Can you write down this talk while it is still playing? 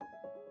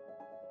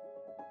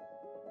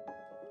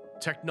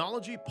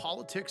Technology,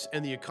 politics,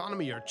 and the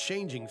economy are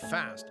changing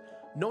fast.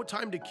 No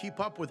time to keep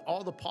up with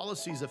all the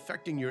policies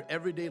affecting your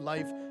everyday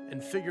life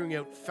and figuring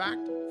out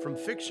fact from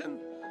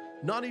fiction?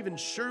 Not even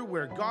sure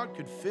where God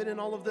could fit in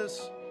all of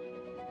this?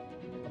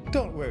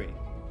 Don't worry,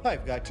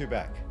 I've got your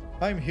back.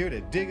 I'm here to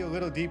dig a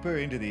little deeper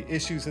into the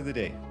issues of the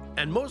day.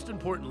 And most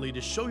importantly,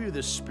 to show you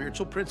the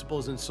spiritual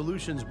principles and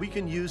solutions we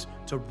can use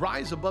to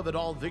rise above it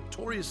all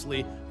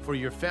victoriously for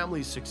your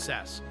family's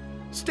success.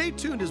 Stay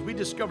tuned as we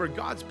discover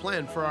God's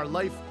plan for our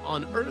life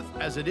on earth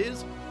as it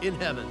is in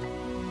heaven.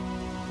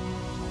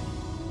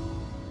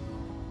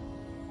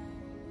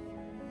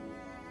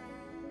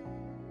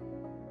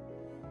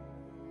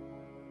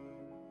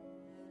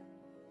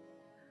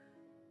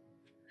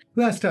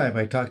 Last time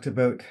I talked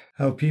about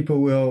how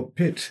people will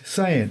pit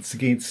science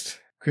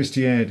against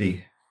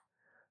Christianity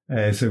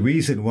as a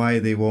reason why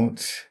they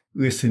won't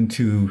listen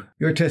to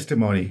your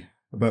testimony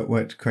about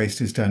what Christ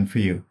has done for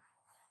you.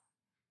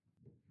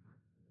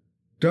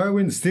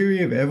 Darwin's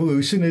theory of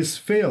evolution has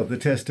failed the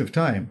test of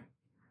time,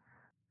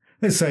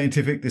 as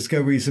scientific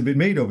discoveries have been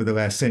made over the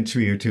last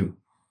century or two.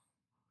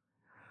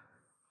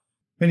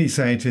 Many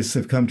scientists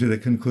have come to the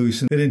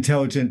conclusion that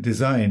intelligent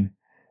design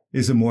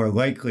is a more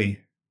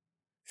likely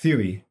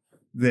theory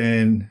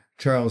than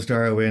Charles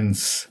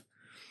Darwin's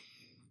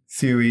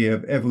theory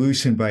of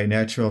evolution by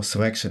natural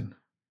selection.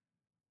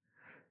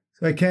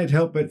 So I can't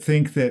help but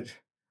think that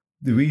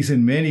the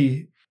reason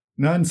many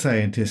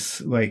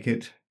non-scientists like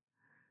it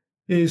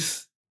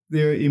is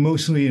they're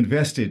emotionally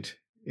invested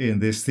in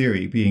this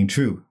theory being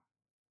true,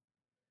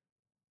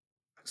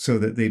 so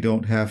that they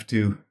don't have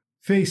to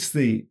face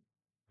the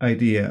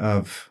idea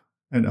of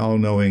an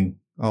all-knowing,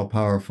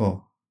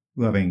 all-powerful,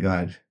 loving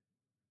God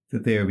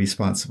that they are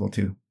responsible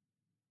to.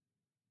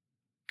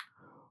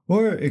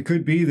 Or it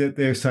could be that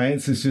their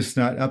science is just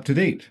not up to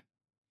date,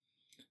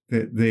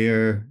 that they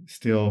are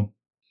still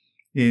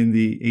in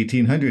the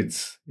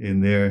 1800s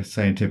in their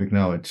scientific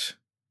knowledge.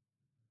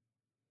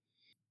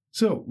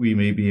 So we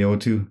may be able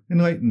to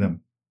enlighten them.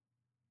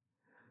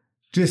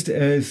 Just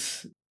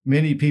as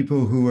many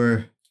people who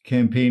are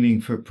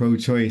campaigning for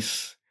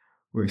pro-choice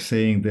were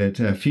saying that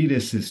a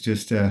fetus is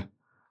just a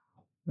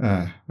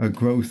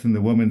growth in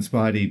the woman's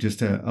body,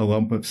 just a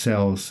lump of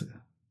cells,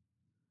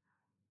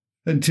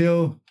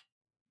 until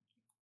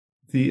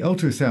the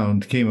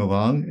ultrasound came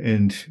along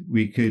and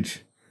we could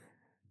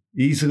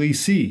easily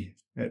see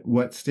at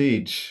what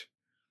stage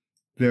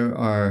there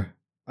are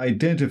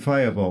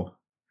identifiable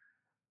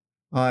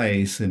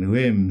eyes and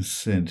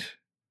limbs and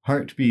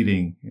heart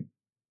beating.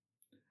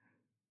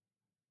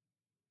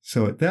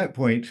 So at that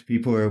point,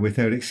 people are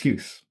without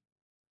excuse.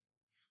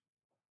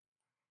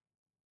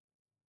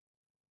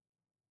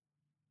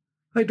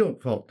 I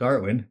don't fault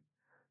Darwin.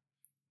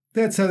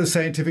 That's how the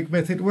scientific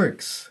method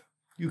works.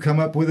 You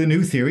come up with a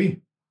new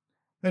theory,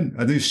 and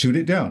others shoot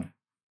it down.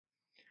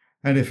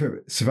 And if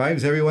it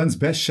survives everyone's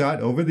best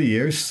shot over the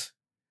years,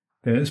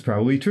 then it's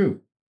probably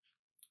true.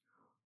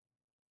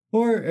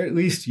 Or at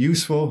least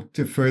useful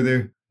to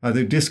further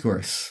other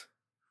discourse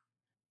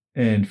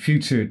and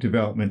future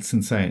developments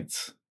in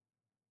science.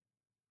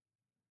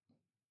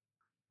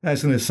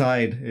 As an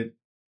aside, it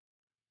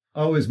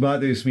always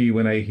bothers me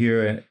when I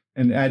hear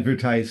an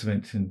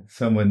advertisement and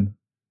someone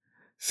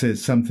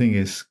says something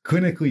is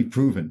clinically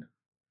proven.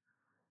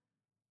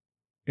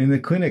 In the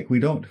clinic, we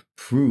don't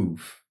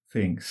prove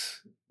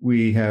things.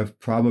 We have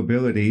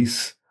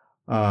probabilities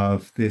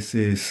of this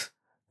is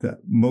the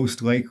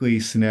most likely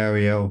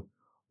scenario,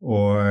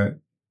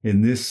 or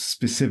in this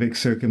specific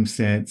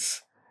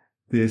circumstance,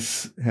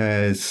 this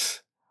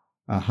has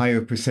a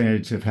higher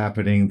percentage of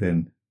happening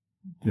than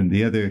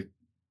the other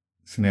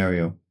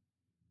scenario.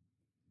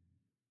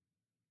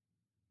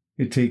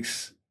 It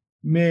takes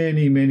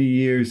many, many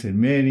years and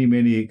many,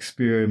 many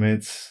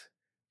experiments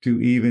to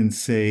even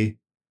say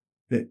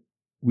that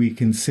we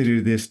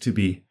consider this to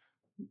be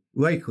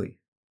likely,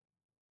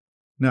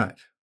 not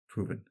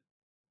proven.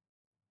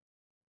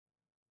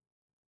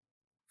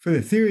 For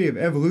the theory of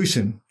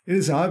evolution, it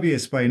is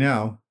obvious by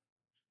now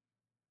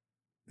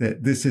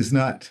that this is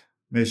not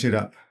measured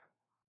up,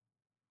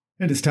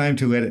 and it's time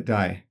to let it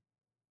die.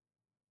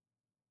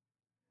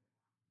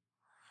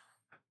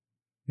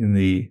 On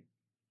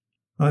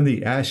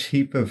the ash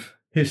heap of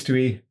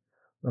history,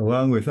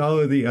 along with all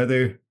of the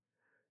other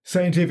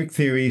scientific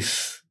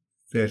theories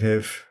that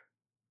have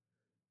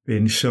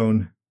been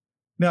shown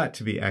not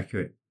to be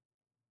accurate.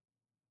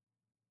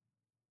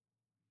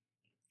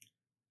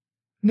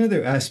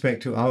 Another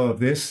aspect to all of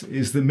this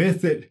is the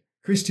myth that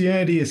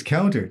Christianity is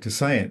counter to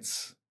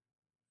science.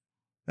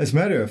 As a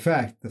matter of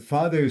fact, the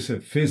fathers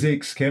of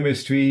physics,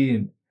 chemistry,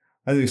 and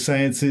other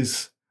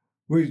sciences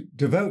were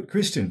devout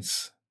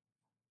Christians.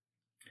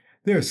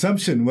 Their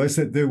assumption was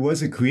that there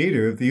was a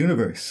creator of the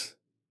universe,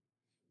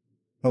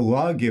 a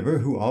lawgiver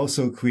who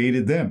also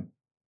created them.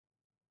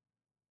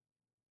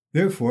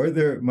 Therefore,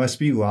 there must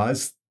be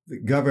laws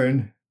that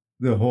govern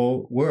the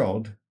whole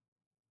world,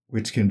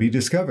 which can be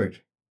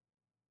discovered.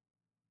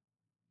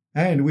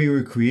 And we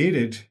were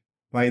created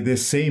by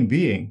this same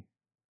being,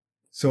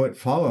 so it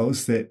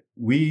follows that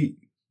we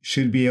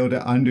should be able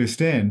to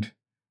understand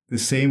the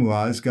same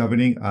laws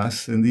governing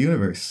us and the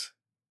universe.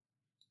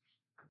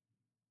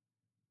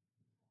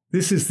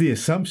 This is the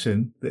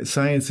assumption that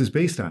science is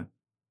based on.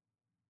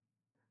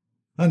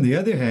 On the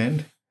other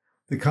hand,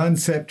 the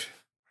concept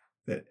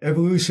that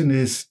evolution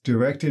is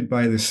directed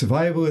by the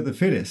survival of the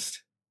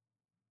fittest.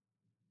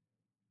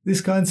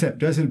 This concept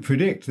doesn't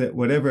predict that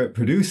whatever it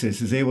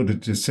produces is able to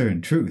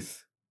discern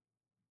truth,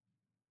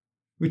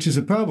 which is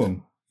a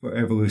problem for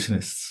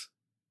evolutionists.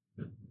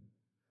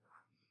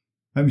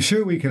 I'm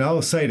sure we can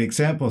all cite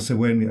examples of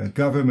when a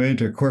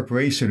government or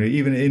corporation or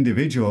even an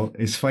individual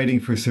is fighting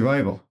for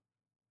survival.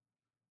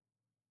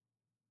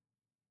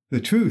 The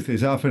truth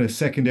is often a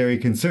secondary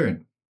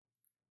concern,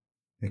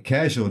 a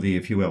casualty,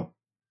 if you will.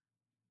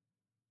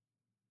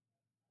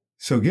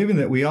 So given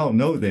that we all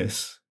know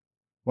this,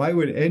 why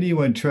would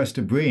anyone trust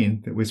a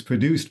brain that was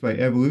produced by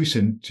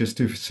evolution just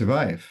to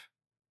survive?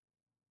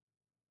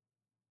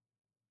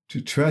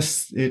 To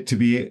trust it to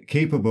be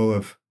capable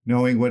of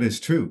knowing what is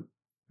true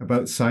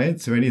about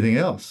science or anything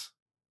else?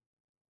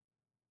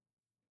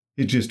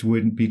 It just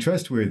wouldn't be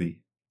trustworthy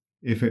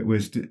if it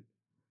was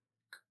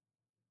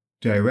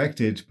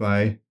directed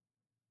by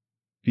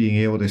being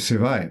able to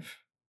survive.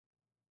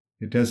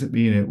 It doesn't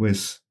mean it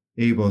was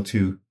able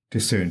to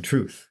discern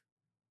truth,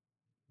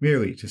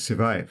 merely to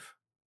survive,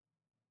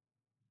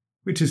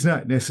 which is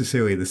not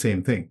necessarily the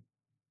same thing.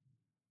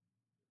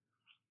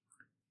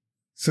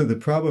 So the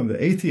problem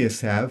that atheists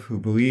have who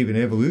believe in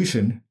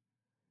evolution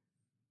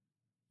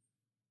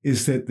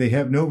is that they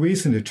have no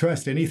reason to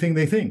trust anything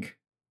they think.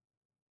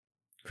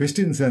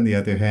 Christians, on the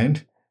other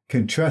hand,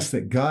 can trust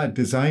that God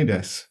designed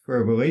us for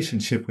a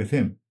relationship with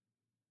Him.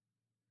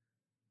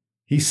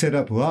 He set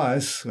up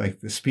laws like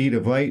the speed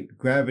of light,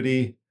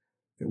 gravity,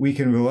 that we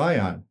can rely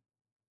on.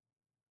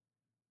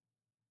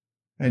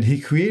 And He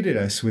created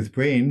us with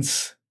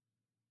brains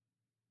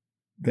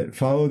that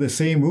follow the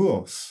same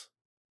rules,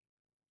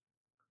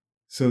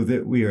 so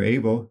that we are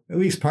able, at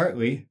least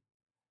partly,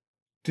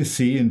 to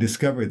see and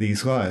discover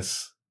these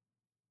laws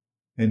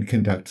and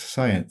conduct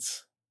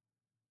science.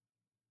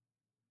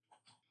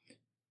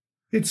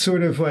 It's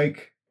sort of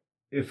like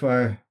if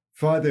our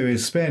father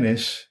is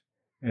Spanish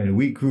and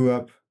we grew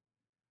up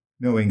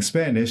knowing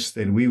Spanish,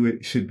 then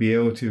we should be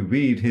able to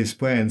read his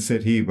plans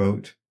that he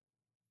wrote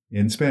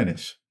in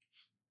Spanish.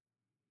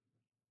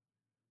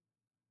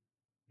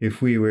 If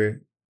we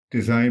were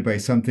designed by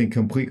something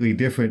completely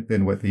different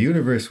than what the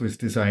universe was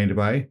designed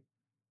by,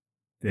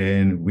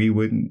 then we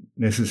wouldn't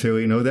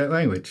necessarily know that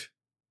language.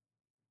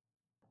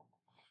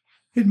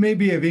 It may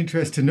be of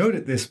interest to note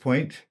at this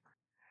point,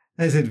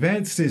 as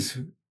advanced as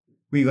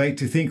we like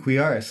to think we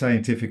are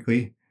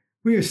scientifically,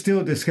 we are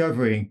still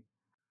discovering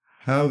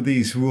how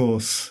these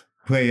rules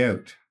play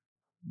out,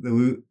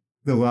 the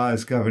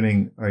laws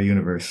governing our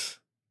universe.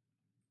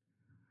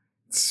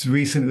 It's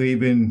recently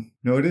been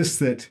noticed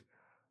that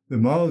the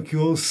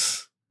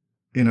molecules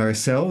in our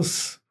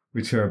cells,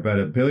 which are about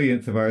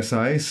 1/1000th of our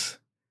size,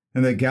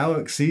 and the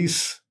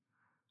galaxies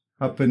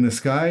up in the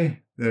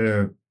sky that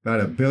are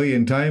about 1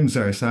 billion times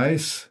our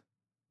size,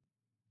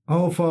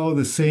 all follow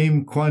the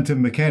same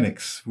quantum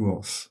mechanics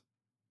rules.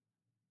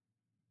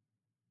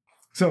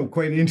 So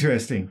quite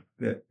interesting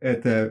that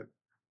at the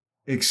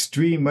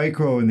extreme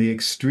micro and the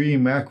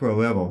extreme macro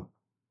level,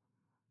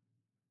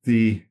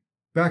 the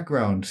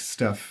background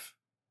stuff,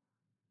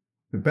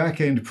 the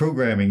back-end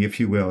programming, if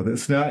you will,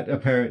 that's not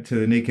apparent to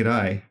the naked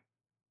eye,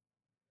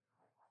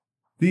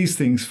 these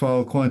things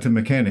follow quantum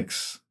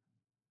mechanics.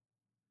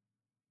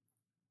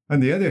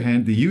 On the other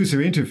hand, the user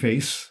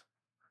interface,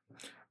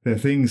 the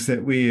things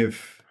that we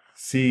have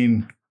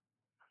seen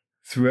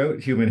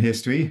throughout human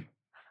history,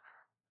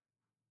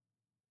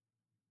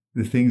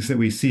 the things that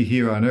we see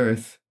here on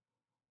Earth,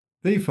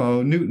 they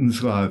follow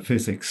Newton's law of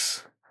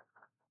physics,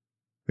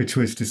 which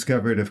was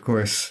discovered, of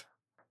course,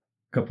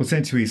 a couple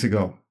centuries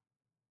ago,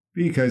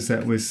 because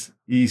that was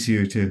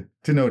easier to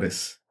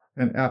notice,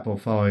 an apple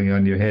falling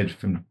on your head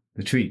from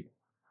the tree.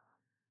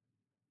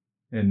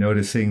 And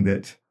noticing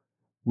that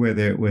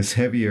whether it was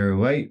heavy or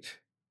light,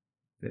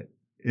 that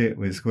it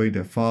was going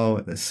to fall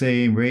at the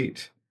same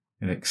rate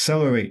and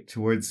accelerate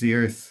towards the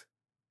Earth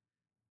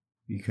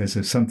because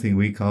of something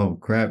we call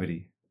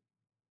gravity.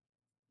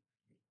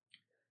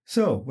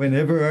 So,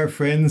 whenever our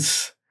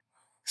friends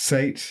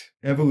cite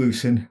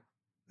evolution,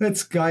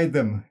 let's guide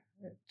them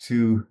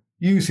to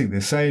using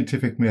the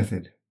scientific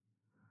method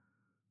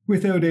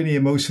without any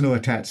emotional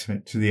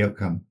attachment to the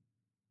outcome.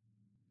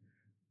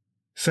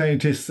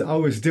 Scientists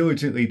always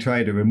diligently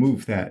try to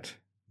remove that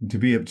and to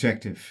be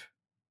objective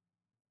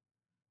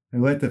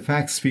and let the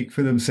facts speak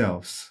for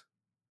themselves.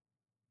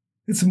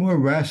 It's a more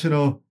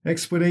rational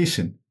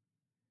explanation,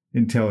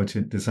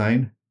 intelligent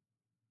design.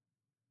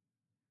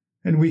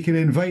 And we can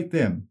invite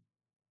them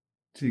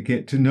to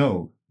get to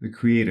know the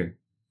Creator.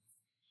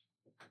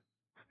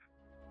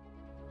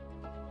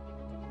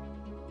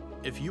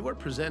 If you are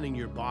presenting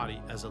your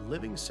body as a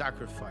living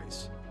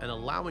sacrifice and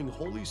allowing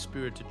Holy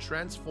Spirit to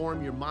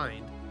transform your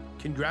mind,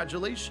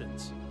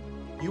 congratulations.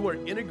 You are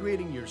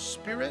integrating your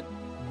spirit,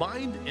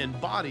 mind, and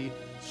body,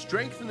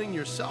 strengthening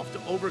yourself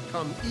to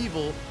overcome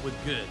evil with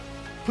good.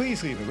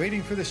 Please leave a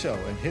rating for the show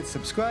and hit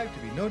subscribe to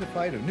be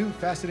notified of new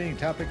fascinating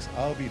topics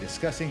I'll be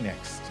discussing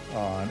next,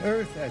 on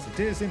earth as it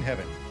is in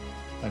heaven.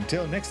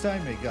 Until next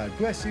time, may God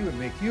bless you and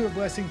make you a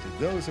blessing to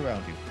those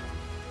around you.